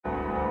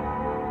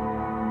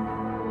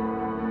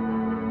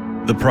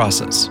The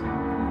Process,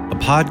 a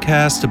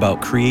podcast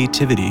about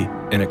creativity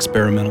and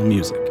experimental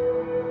music.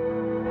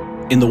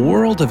 In the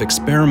world of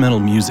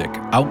experimental music,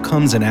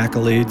 outcomes and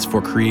accolades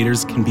for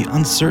creators can be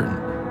uncertain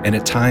and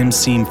at times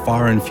seem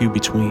far and few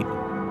between.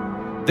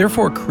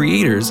 Therefore,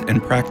 creators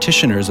and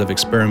practitioners of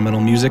experimental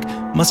music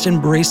must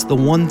embrace the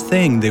one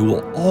thing they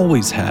will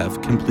always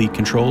have complete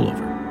control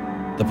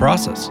over: the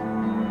process.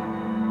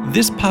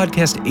 This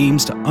podcast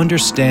aims to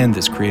understand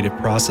this creative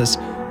process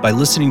by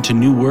listening to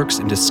new works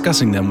and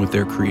discussing them with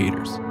their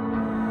creators.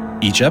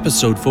 Each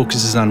episode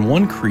focuses on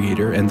one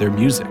creator and their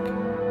music.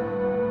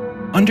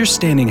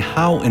 Understanding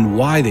how and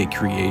why they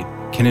create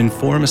can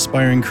inform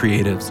aspiring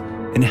creatives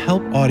and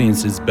help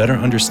audiences better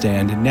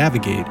understand and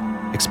navigate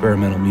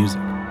experimental music.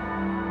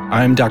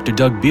 I'm Dr.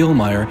 Doug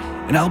Bielmeyer,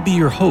 and I'll be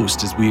your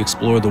host as we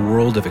explore the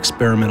world of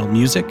experimental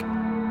music,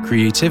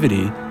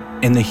 creativity,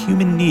 and the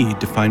human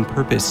need to find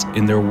purpose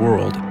in their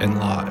world and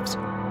lives.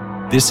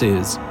 This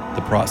is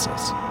The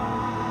Process.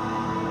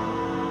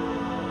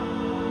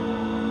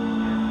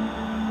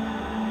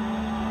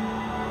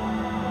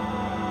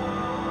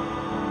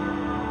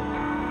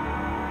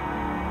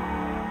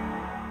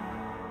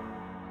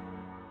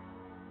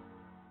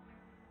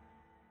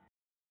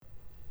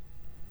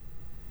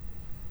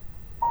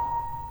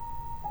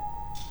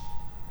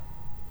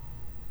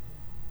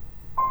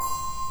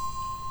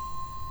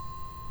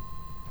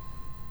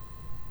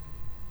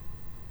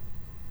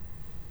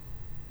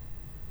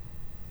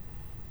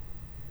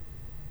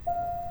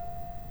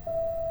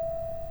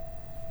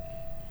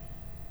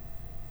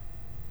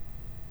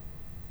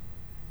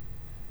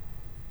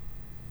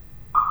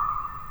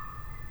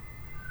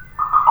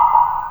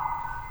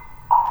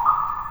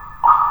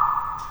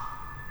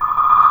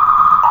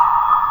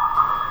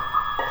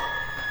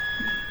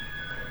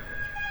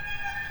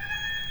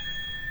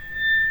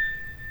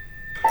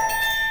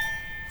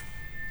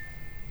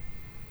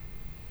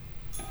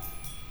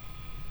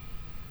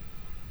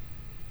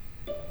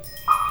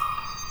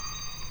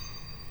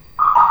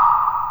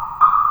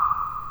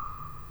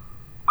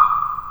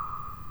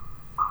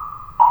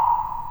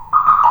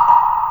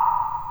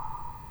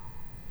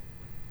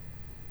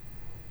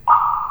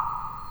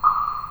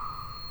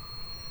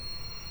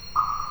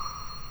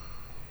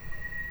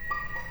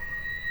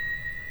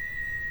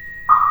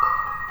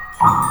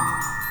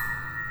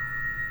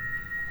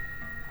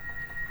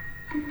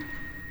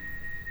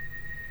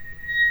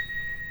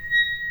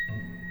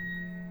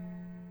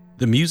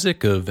 The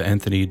music of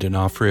Anthony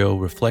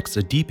Donofrio reflects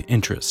a deep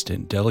interest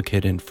in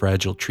delicate and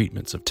fragile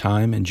treatments of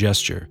time and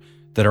gesture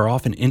that are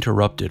often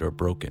interrupted or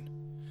broken.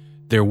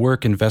 Their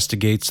work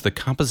investigates the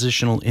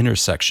compositional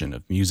intersection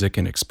of music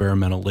and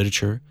experimental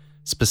literature,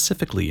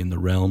 specifically in the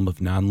realm of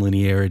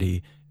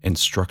nonlinearity and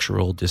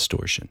structural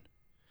distortion.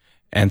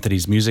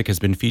 Anthony's music has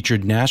been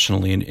featured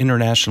nationally and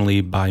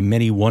internationally by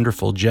many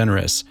wonderful,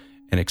 generous,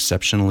 and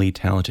exceptionally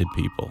talented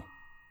people.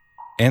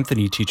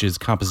 Anthony teaches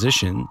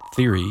composition,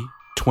 theory,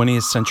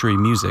 20th century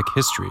music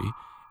history,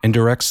 and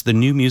directs the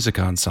New Music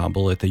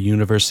Ensemble at the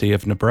University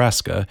of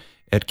Nebraska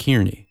at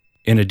Kearney.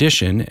 In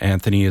addition,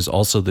 Anthony is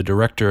also the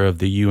director of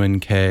the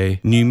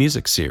UNK New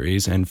Music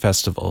Series and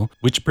Festival,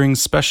 which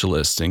brings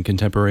specialists in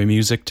contemporary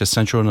music to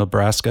central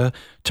Nebraska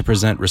to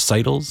present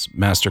recitals,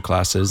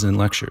 masterclasses, and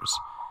lectures.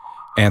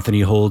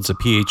 Anthony holds a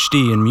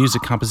PhD in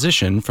music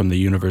composition from the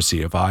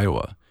University of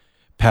Iowa.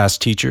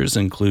 Past teachers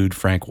include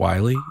Frank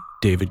Wiley,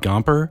 David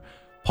Gomper,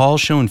 Paul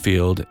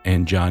Schoenfield,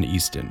 and John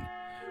Easton.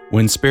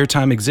 When spare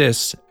time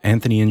exists,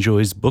 Anthony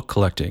enjoys book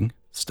collecting,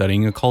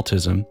 studying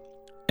occultism,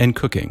 and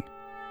cooking.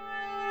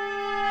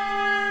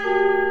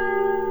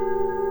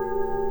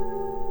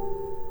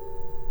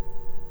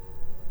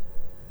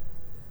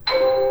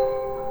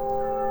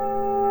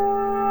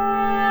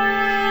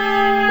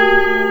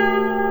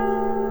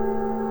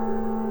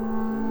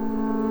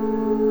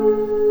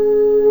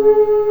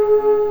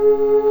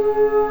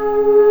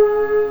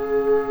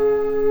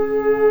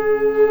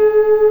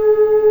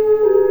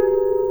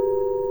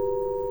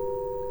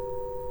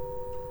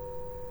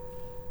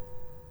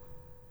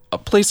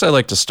 A place I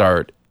like to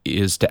start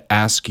is to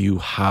ask you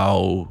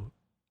how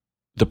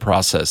the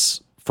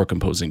process for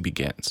composing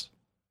begins.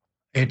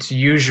 It's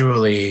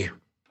usually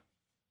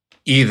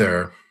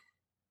either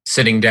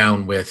sitting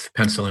down with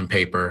pencil and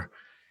paper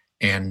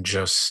and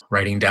just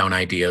writing down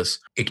ideas.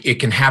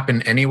 It can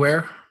happen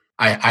anywhere.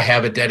 I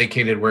have a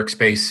dedicated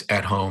workspace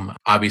at home.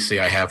 Obviously,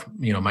 I have,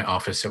 my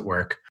office at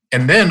work.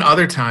 And then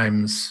other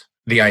times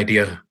the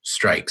idea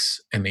strikes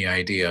and the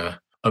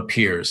idea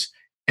appears.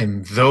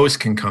 And those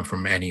can come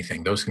from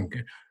anything.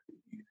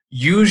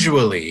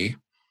 Usually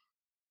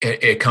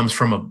it comes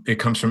from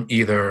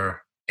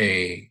either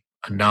a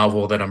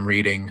novel that I'm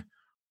reading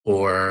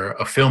or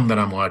a film that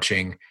I'm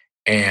watching,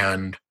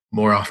 and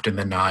more often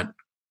than not,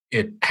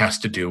 it has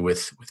to do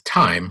with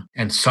time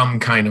and some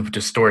kind of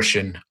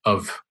distortion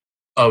of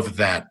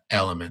that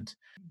element.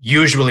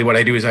 Usually what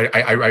I do is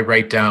I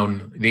write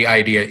down the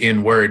idea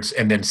in words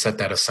and then set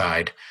that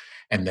aside.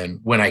 And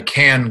then when I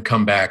can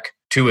come back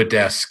to a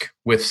desk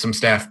with some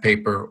staff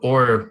paper,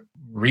 or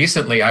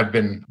recently I've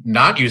been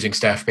not using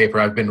staff paper.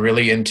 I've been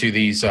really into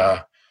these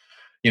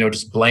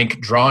just blank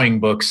drawing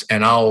books,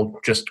 and I'll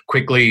just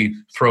quickly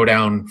throw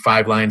down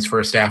 5 lines for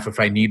a staff if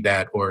I need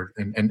that, or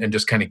and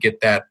just kind of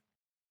get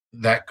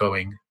that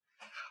going.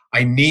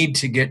 I need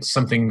to get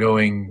something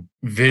going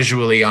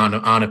visually on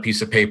a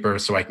piece of paper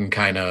so I can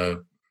kind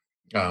of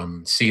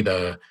see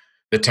the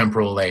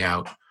temporal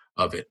layout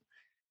of it.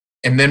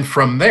 And then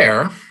from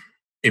there,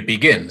 it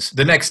begins.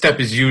 The next step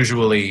is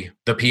usually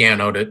the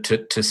piano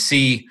to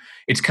see.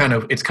 It's kind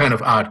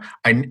of odd.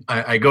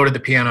 I go to the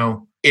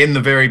piano in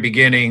the very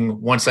beginning.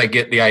 Once I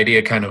get the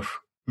idea kind of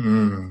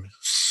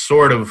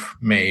sort of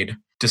made,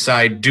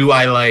 decide, do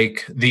I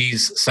like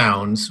these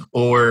sounds,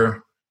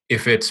 or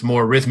if it's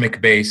more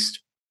rhythmic based,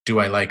 do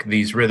I like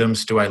these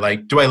rhythms? Do I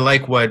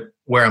like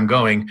where I'm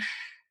going?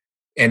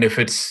 And if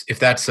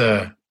that's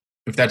a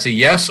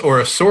yes or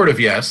a sort of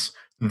yes,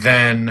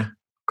 then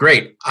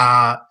great.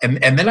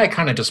 And then I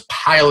kind of just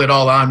pile it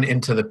all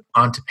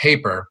onto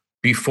paper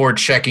before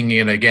checking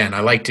in again. I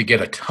like to get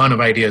a ton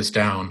of ideas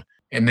down,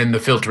 and then the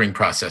filtering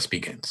process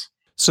begins.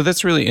 So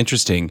that's really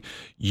interesting.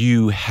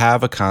 You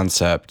have a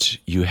concept,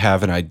 you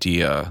have an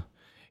idea,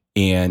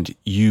 and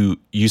you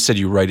said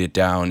you write it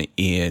down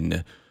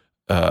in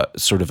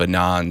sort of a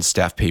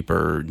non-staff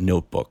paper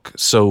notebook.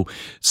 So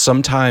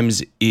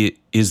sometimes it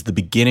is the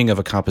beginning of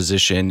a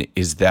composition.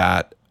 Is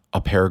that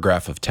a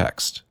paragraph of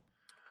text?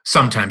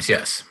 Sometimes,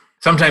 yes.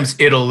 Sometimes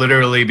it'll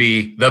literally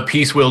be the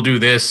piece will do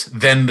this,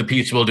 then the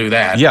piece will do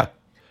that. Yeah,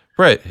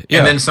 right. Yeah.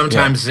 And then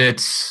sometimes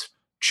it's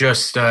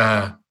just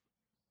a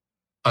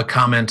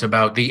comment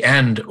about the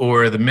end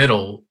or the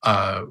middle.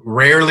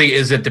 Rarely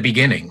is it the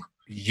beginning.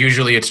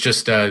 Usually it's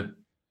just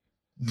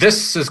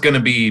this is going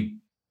to be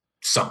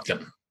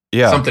something.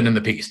 Yeah. Something in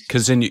the piece.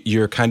 Because then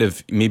you're kind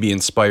of maybe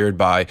inspired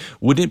by,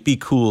 wouldn't it be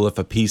cool if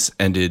a piece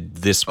ended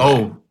this way?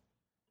 Oh.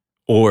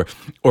 Or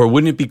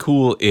wouldn't it be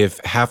cool if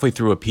halfway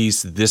through a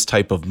piece, this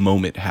type of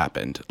moment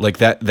happened? Like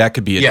that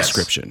could be a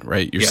description,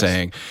 right? You're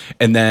saying.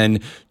 And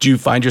then do you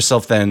find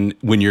yourself then,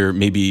 when you're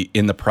maybe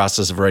in the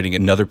process of writing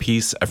another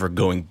piece, ever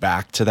going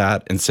back to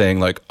that and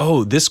saying like,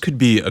 oh, this could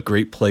be a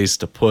great place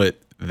to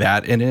put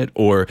that in it?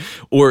 Or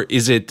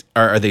is it,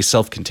 are they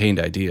self-contained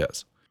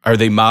ideas? Are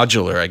they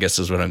modular, I guess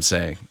is what I'm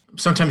saying.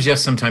 Sometimes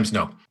yes, sometimes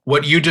no.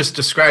 What you just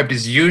described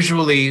is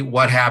usually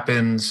what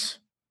happens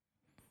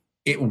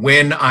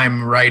when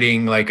I'm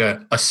writing like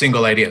a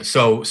single idea.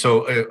 So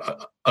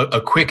a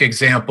quick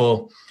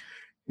example,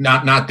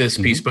 not this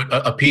piece, but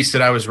a piece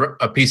that I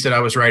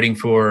was writing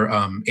for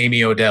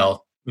Amy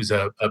Odell, who's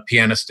a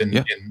pianist in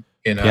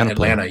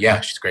Atlanta.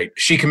 Yeah, she's great.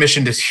 She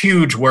commissioned this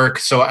huge work.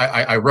 So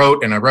I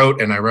wrote and I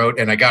wrote and I wrote,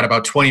 and I got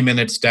about 20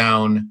 minutes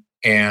down,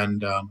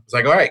 and was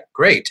like, all right,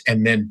 great.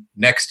 And then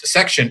next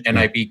section, and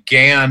I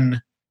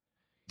began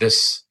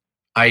this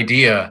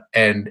idea,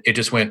 and it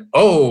just went,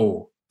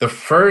 oh, the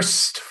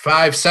first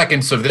 5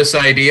 seconds of this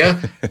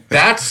idea,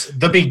 that's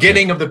the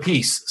beginning of the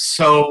piece.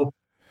 So,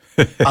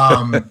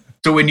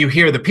 so when you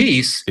hear the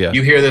piece,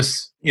 you hear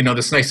this,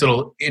 this nice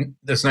little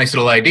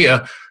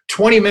idea,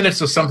 20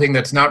 minutes of something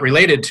that's not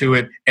related to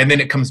it, and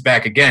then it comes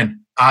back again.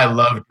 I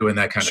love doing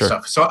that kind of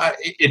stuff. So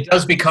it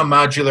does become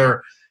modular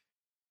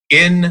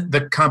in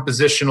the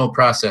compositional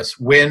process.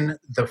 When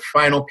the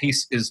final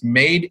piece is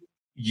made,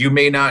 you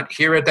may not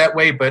hear it that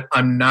way, but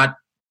I'm not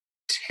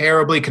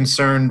terribly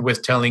concerned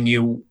with telling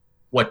you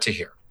what to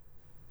hear.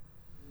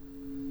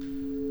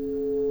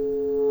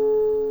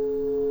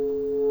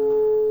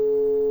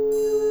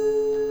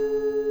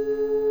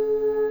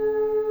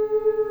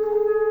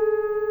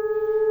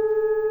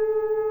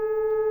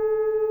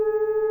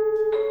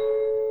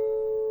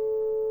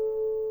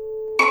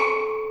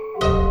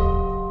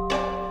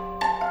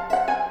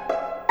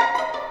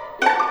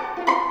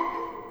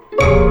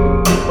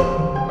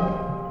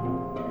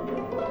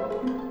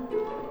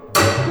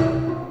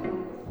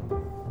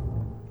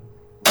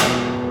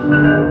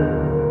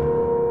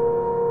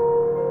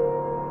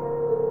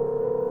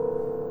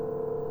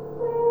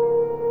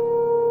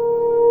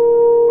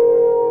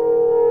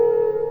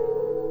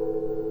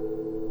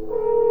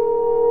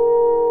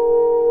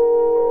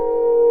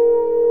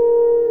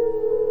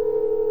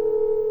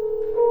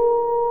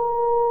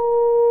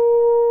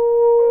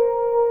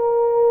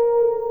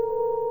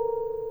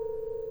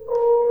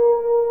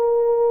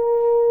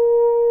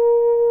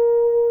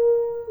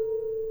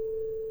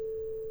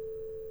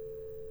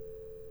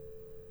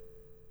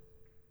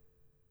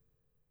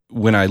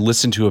 When I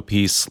listen to a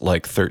piece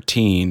like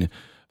XIII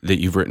that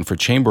you've written for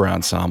chamber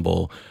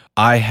ensemble,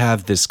 I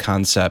have this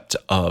concept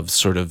of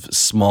sort of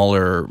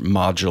smaller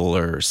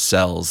modular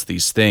cells,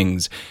 these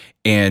things,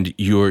 and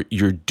you're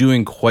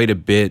doing quite a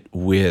bit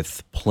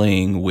with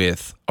playing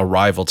with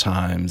arrival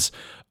times.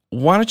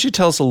 Why don't you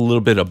tell us a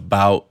little bit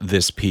about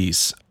this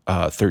piece,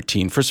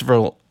 XIII? First of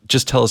all,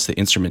 just tell us the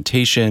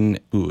instrumentation,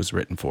 who it was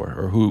written for,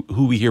 or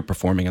who we hear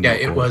performing on the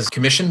recording. It was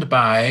commissioned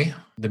by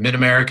the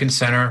MidAmerican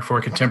Center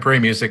for Contemporary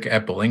Music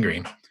at Bowling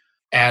Green,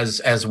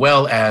 as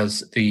well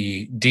as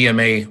the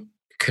DMA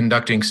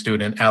conducting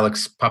student,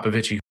 Alex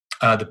Popovici.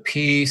 The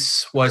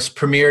piece was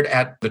premiered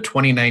at the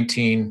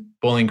 2019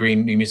 Bowling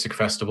Green New Music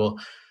Festival.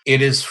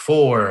 It is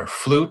for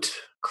flute,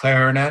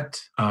 clarinet,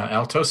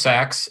 alto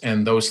sax,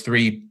 and those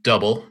three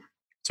double.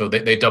 So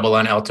they double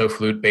on alto,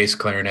 flute, bass,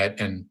 clarinet,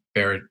 and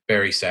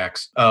bari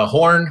sax.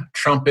 Horn,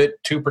 trumpet,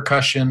 two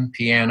percussion,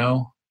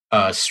 piano,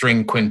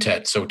 string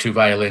quintet. So two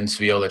violins,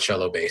 viola,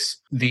 cello, bass.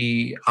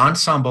 The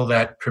ensemble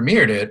that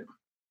premiered it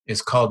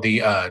is called the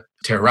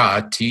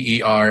Terah,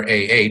 Terah.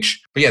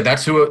 But yeah,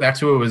 that's who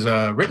it was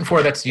written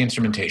for. That's the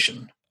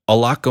instrumentation. A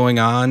lot going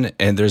on,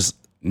 and there's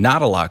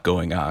not a lot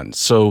going on.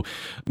 So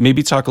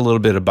maybe talk a little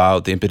bit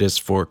about the impetus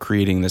for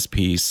creating this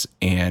piece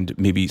and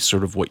maybe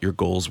sort of what your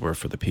goals were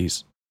for the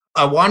piece.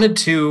 I wanted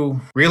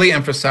to really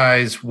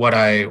emphasize what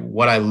I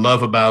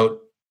love about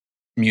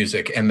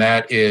music, and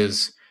that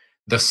is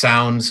the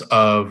sounds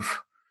of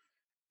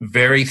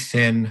very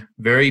thin,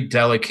 very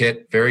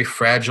delicate, very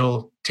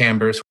fragile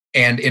timbres,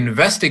 and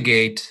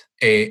investigate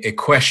a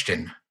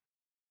question.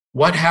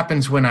 What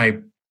happens when I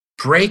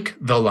break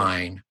the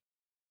line?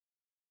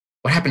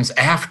 What happens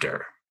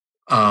after?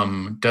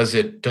 Does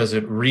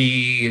it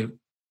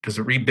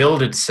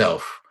rebuild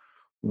itself?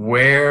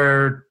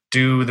 Where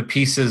do the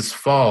pieces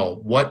fall?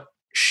 What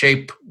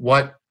shape,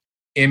 what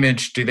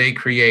image do they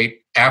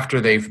create after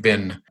they've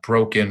been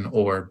broken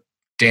or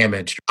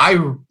damaged? I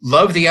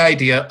love the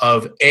idea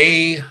of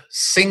a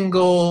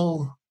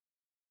single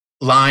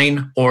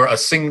line or a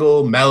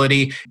single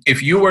melody.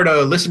 If you were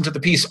to listen to the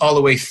piece all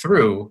the way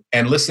through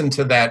and listen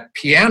to that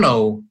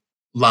piano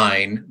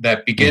line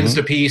that begins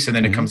the piece and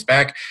then it comes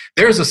back,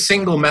 there's a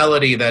single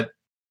melody that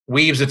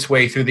weaves its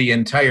way through the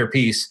entire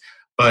piece,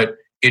 but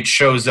it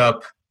shows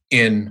up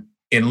in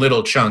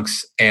little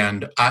chunks.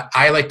 And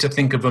I like to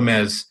think of them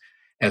as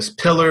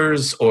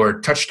pillars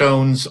or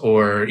touchstones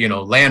or,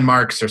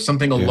 landmarks or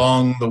something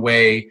along the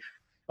way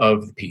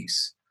of the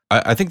piece.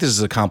 I think this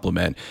is a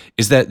compliment,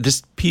 is that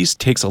this piece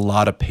takes a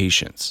lot of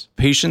patience.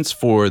 Patience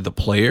for the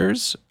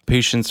players,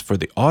 patience for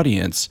the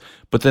audience,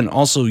 but then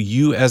also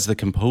you as the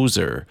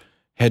composer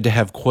had to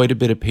have quite a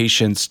bit of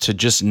patience to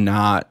just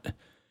not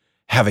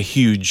have a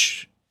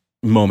huge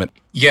moment.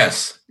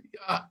 Yes.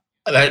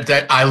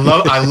 That I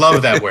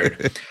love that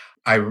word.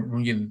 I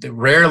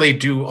rarely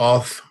do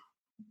all.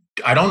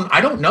 I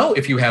don't know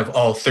if you have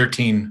all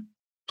 13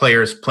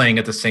 players playing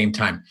at the same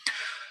time.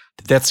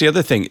 That's the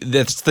other thing.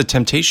 That's the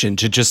temptation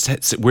to just,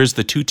 where's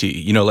the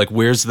tutti?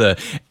 Where's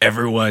the,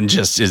 everyone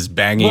just is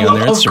banging on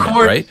their instrument,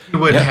 right? You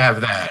would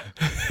have that.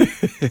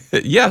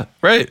 Yeah,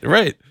 right.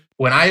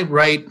 When I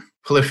write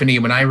polyphony,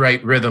 when I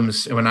write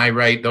rhythms, when I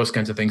write those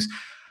kinds of things,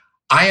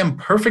 I am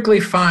perfectly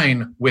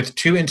fine with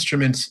two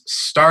instruments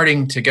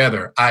starting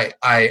together.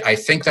 I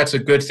think that's a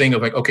good thing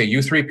of okay,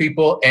 you three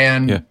people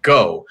and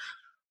go.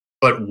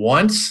 But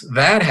once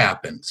that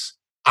happens,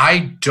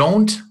 I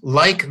don't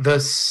like the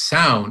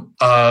sound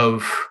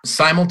of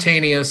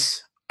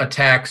simultaneous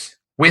attacks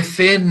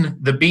within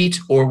the beat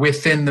or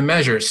within the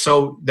measure.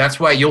 So that's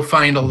why you'll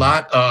find a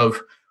lot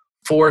of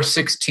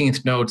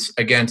 4/16 notes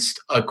against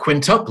a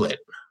quintuplet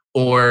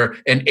or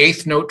an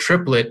eighth note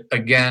triplet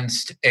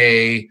against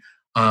a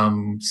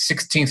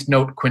 16th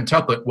note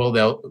quintuplet.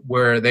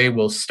 Where they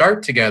will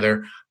start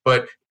together,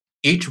 but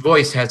each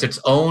voice has its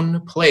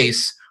own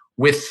place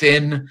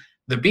within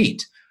the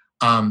beat.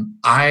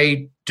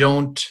 I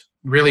don't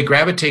really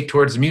gravitate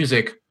towards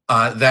music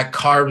that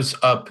carves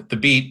up the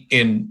beat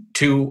in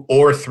 2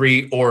 or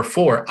 3 or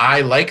 4.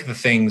 I like the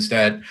things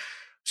that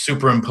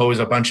superimpose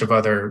a bunch of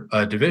other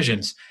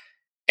divisions.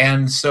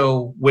 And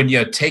so when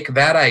you take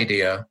that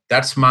idea,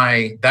 that's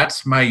my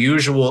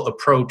usual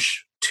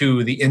approach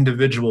to the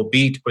individual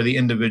beat or the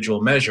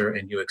individual measure,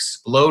 and you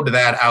explode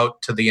that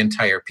out to the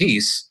entire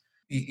piece.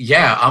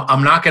 Yeah,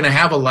 I'm not going to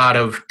have a lot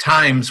of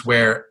times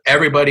where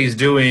everybody's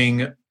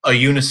doing a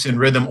unison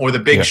rhythm or the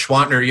big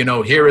Schwantner,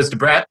 here is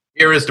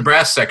the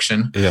brass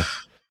section. Yeah.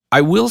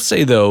 I will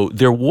say though,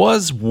 there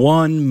was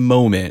one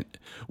moment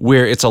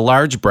where it's a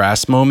large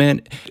brass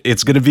moment.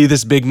 It's going to be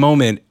this big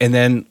moment. And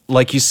then,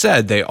 like you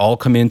said, they all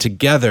come in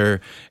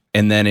together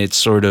and then it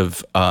sort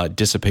of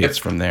dissipates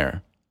from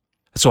there.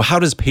 So how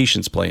does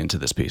patience play into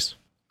this piece?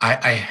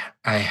 I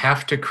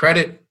have to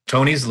credit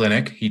Tony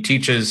Zlinick. He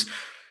teaches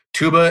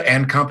tuba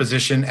and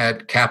composition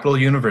at Capital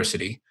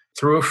University.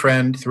 Through a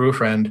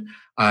friend,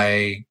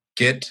 I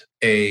get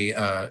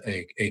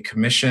a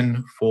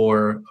commission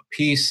for a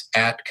piece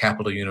at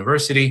Capital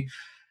University.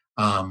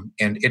 And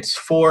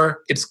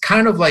it's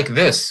kind of like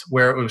this,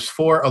 where it was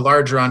for a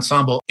larger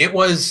ensemble. It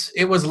was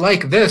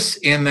like this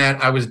in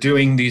that I was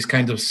doing these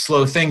kinds of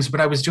slow things,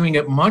 but I was doing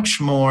it much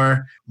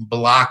more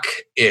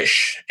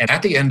block-ish. And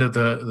at the end of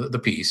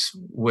the piece,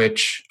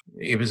 which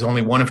it was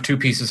only one of 2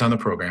 pieces on the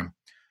program,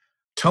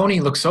 Tony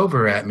looks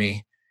over at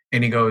me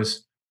and he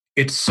goes,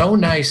 "It's so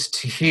nice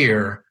to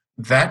hear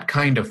that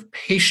kind of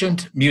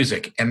patient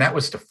music." And that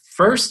was the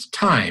first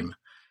time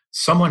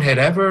someone had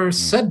ever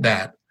said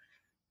that.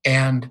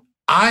 And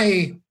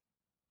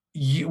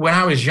when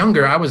I was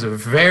younger, I was a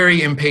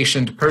very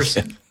impatient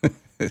person.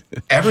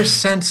 Ever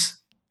since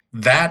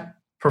that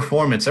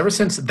performance, ever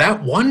since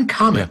that one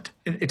comment,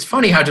 it's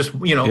funny how just,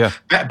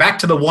 back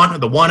to the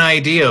one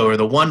idea or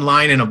the one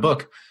line in a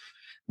book,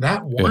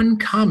 that one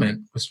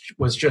comment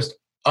was just,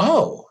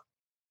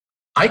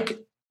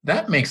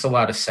 that makes a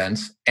lot of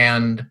sense.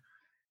 And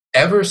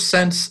ever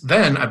since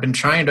then, I've been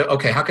trying to,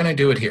 okay, how can I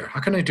do it here? How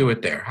can I do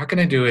it there? How can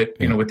I do it,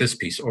 with this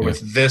piece or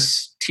with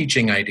this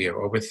teaching idea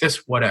or with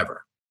this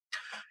whatever?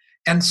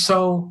 And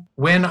so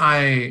when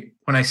I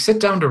sit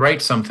down to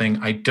write something,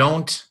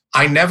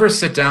 I never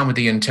sit down with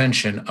the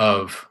intention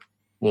of,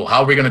 well,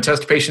 how are we going to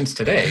test patients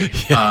today?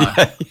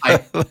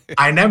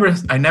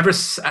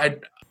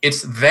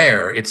 It's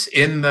there. It's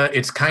in the.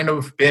 It's kind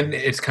of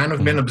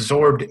been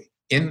absorbed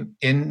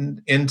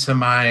into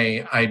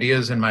my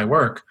ideas and my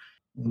work.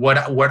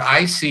 What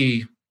I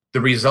see,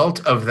 the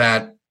result of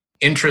that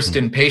interest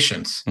in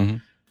patients,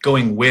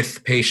 going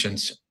with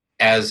patients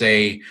as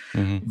a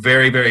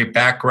very, very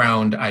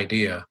background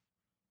idea,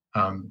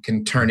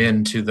 can turn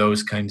into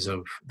those kinds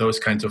of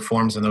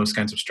forms and those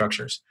kinds of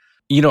structures.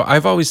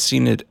 I've always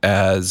seen it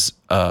as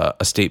a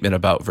statement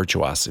about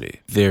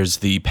virtuosity. There's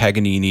the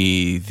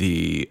Paganini,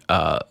 the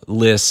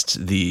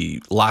list,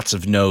 the lots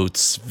of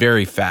notes,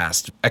 very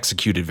fast,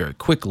 executed very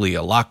quickly,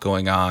 a lot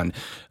going on,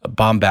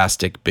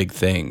 bombastic, big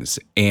things.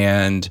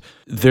 And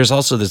there's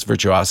also this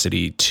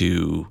virtuosity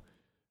to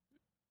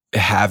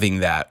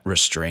having that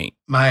restraint.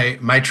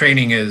 My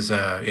training is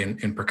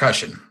in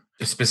percussion,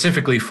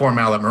 specifically four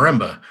mallet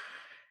marimba,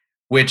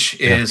 which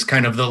is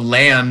kind of the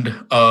land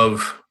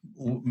of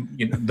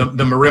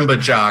the marimba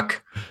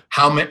jock.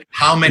 How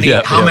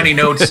many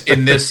notes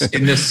in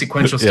this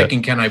sequential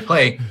sticking can I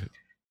play?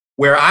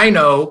 Where I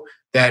know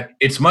that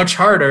it's much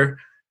harder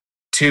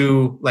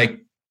to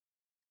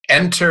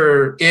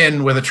enter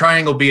in with a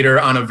triangle beater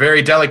on a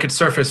very delicate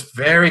surface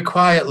very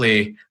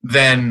quietly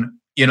than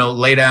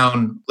lay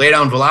down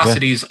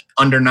velocities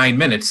under 9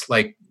 minutes.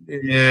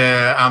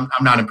 I'm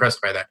not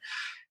impressed by that.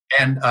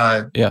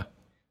 And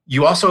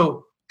you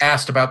also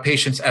asked about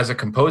patience as a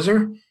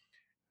composer.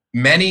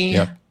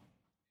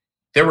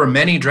 There were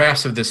many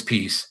drafts of this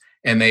piece,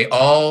 and they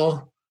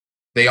all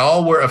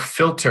were a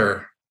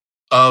filter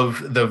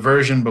of the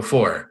version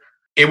before.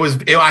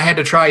 I had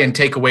to try and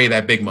take away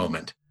that big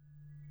moment.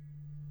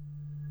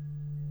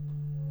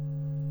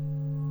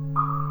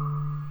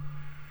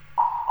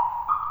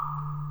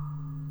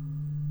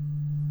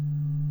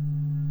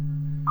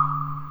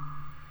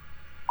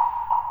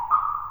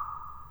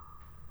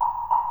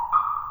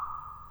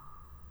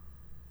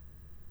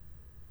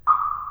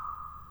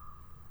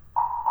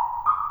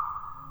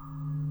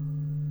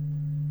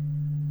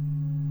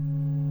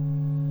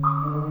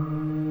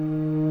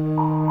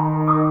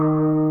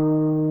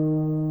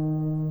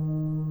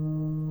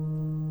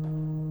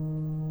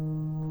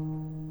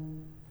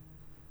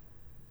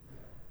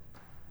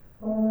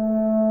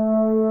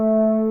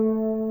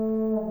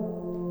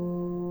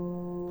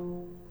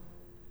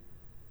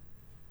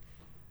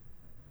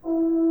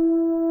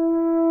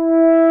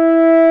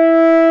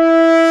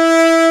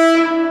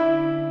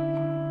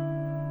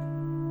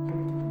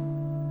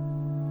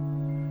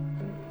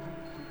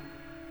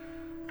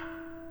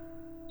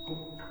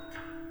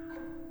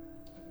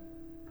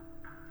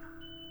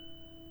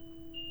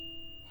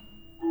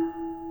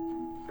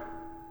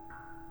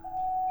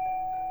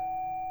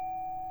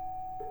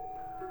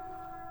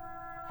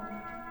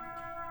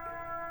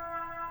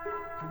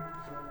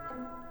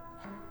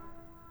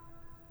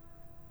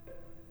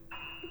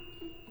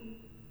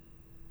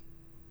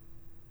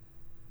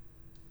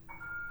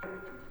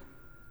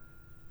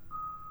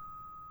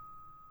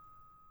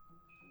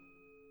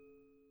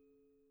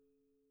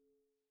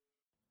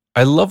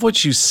 I love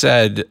what you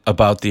said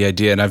about the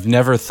idea, and I've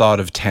never thought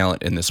of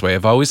talent in this way.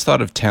 I've always thought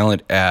of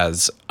talent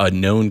as a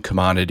known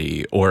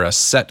commodity or a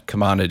set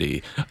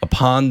commodity.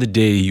 Upon the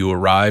day you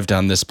arrived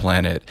on this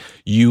planet,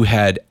 you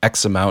had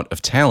X amount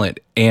of talent.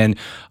 And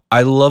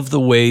I love the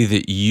way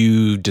that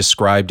you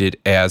described it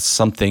as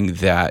something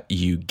that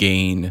you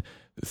gain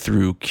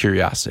through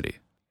curiosity.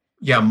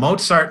 Yeah,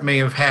 Mozart may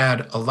have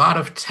had a lot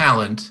of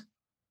talent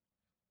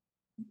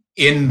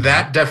in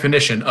that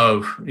definition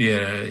of,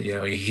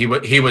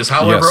 he was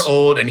however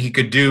old and he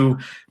could do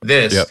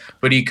this,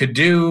 but he could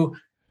do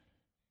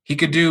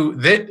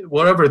that.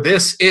 Whatever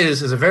this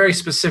is a very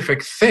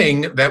specific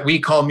thing that we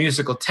call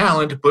musical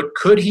talent. But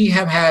could he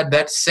have had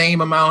that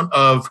same amount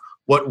of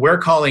what we're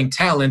calling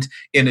talent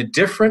in a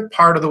different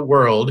part of the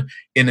world,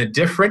 in a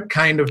different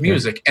kind of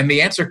music? And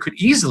the answer could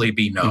easily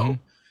be no.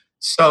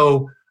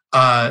 So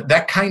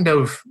that kind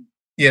of,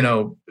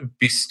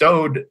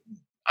 bestowed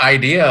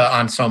idea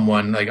on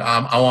someone, like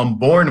I'm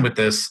born with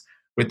this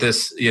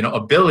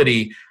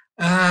ability.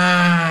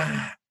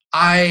 I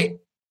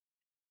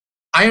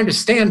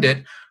understand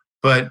it,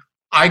 but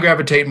I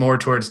gravitate more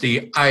towards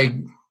the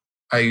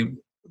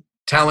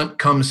talent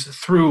comes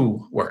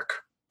through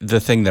work.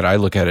 The thing that I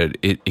look at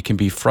it can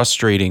be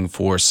frustrating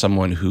for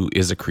someone who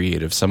is a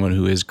creative, someone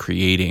who is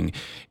creating,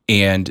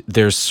 and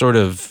they're sort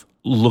of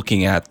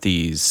looking at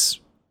these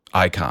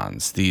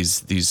icons,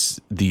 these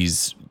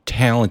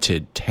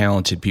talented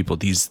people,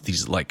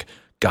 these like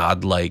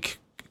godlike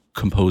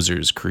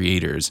composers,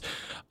 creators,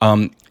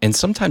 and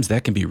sometimes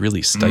that can be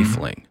really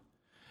stifling.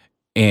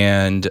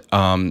 And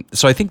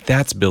so I think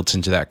that's built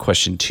into that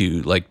question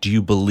too. Like, do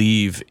you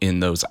believe in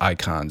those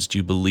icons? Do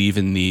you believe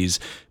in these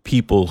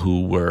people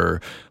who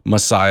were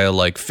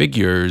Messiah-like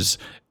figures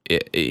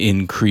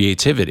in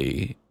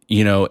creativity?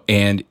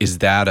 And is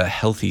that a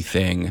healthy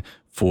thing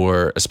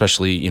for,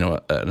 especially, an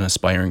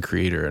aspiring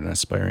creator, an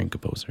aspiring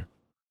composer?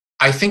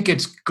 I think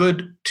it's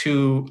good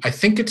to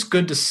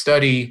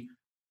study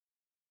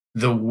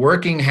the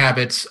working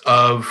habits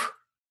of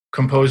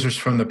composers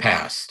from the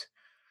past.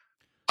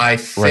 I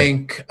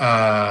think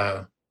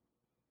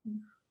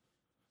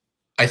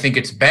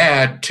it's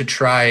bad to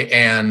try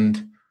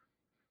and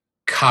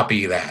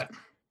copy that,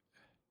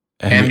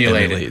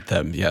 emulate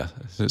them, yeah.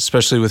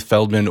 Especially with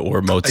Feldman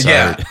or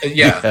Mozart.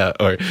 Yeah.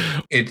 Or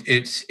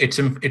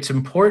it's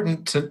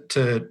important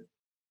to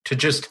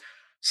just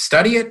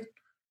study it,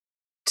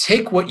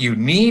 take what you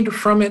need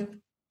from it,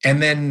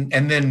 and then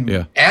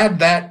add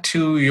that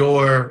to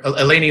your.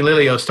 Eleni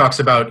Lilios talks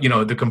about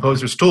the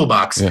composer's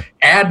toolbox. Yeah.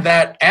 Add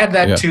that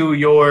to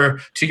your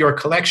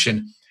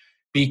collection,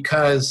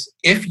 because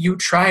if you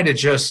try to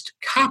just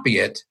copy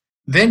it,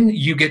 then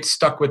you get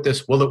stuck with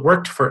this. Well, it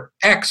worked for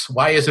X.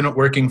 Why isn't it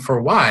working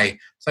for Y?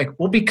 It's like,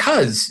 well,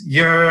 because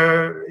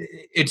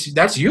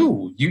that's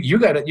you. You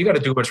got to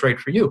do what's right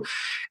for you.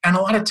 And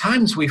a lot of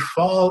times we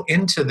fall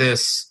into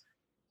this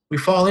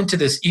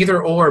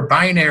either or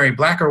binary,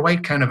 black or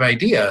white kind of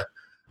idea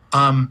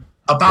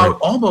about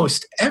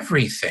almost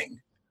everything.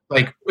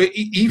 Like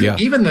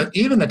even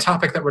the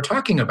topic that we're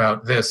talking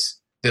about, this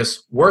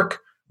work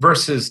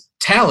versus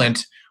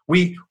talent,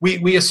 we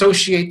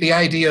associate the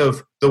idea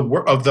of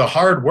the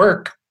hard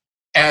work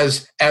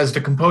as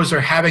the composer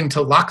having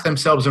to lock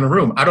themselves in a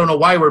room. I don't know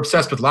why we're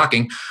obsessed with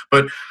locking,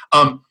 but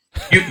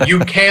you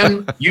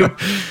can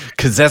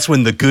because that's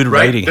when the good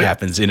writing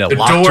happens in a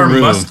locked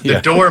room.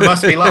 The door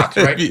must be locked,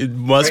 right? It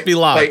must be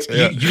locked.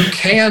 Like,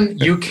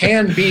 you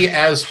can be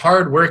as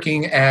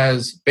hardworking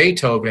as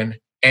Beethoven,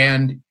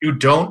 and you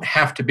don't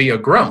have to be a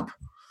grump,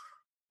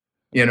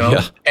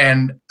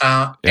 and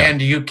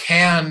you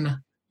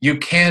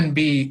can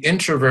be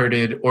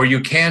introverted or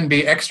you can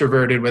be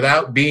extroverted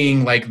without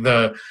being like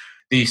the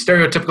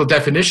stereotypical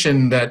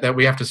definition that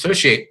we have to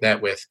associate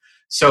that with.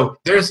 So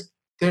there's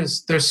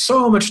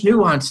so much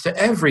nuance to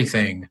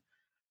everything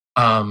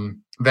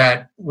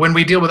that when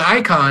we deal with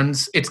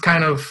icons, it's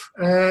kind of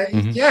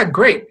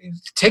great.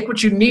 Take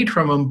what you need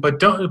from them, but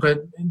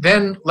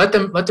then let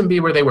them be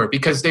where they were,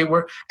 because they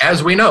were,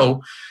 as we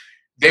know,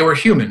 they were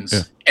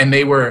humans, and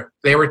they were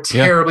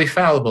terribly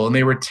fallible, and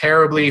they were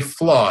terribly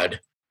flawed.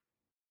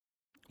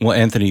 Well,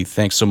 Anthony,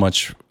 thanks so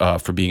much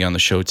for being on the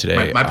show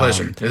today. My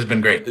pleasure. This has been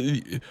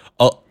great.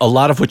 A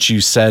lot of what you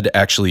said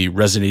actually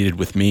resonated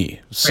with me.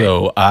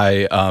 So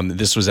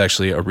this was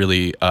actually a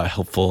really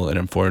helpful and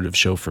informative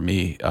show for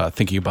me,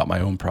 thinking about my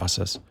own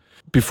process.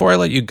 Before I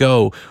let you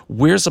go,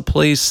 where's a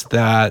place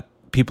that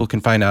people can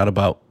find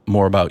out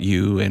more about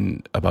you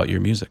and about your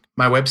music?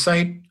 My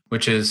website,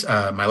 which is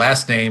my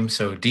last name,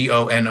 so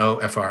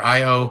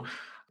DONOFRIO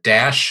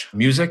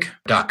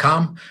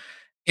 -music.com.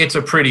 It's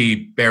a pretty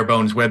bare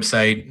bones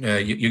website.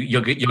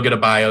 You'll get a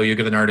bio, you'll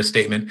get an artist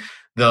statement.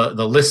 The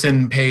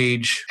listen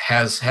page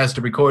has the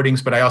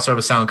recordings, but I also have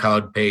a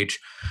SoundCloud page,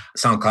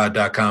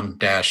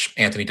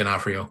 soundcloud.com/Anthony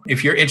Donofrio.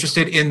 If you're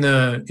interested in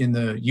the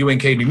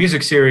UNK New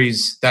Music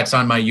series, that's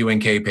on my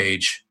UNK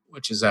page,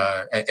 which is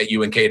at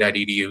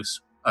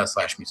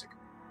unk.edu/music.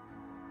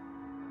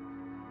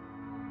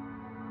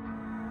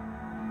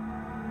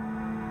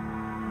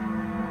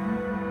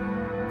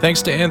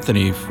 Thanks to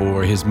Anthony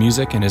for his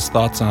music and his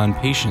thoughts on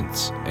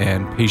patience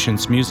and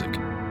patience music.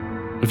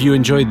 If you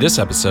enjoyed this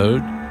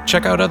episode,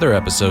 check out other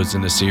episodes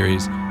in the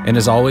series, and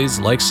as always,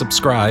 like,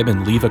 subscribe,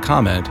 and leave a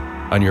comment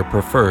on your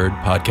preferred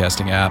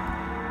podcasting app.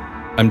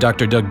 I'm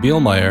Dr. Doug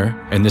Bielmeyer,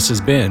 and this has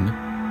been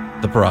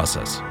The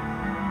Process.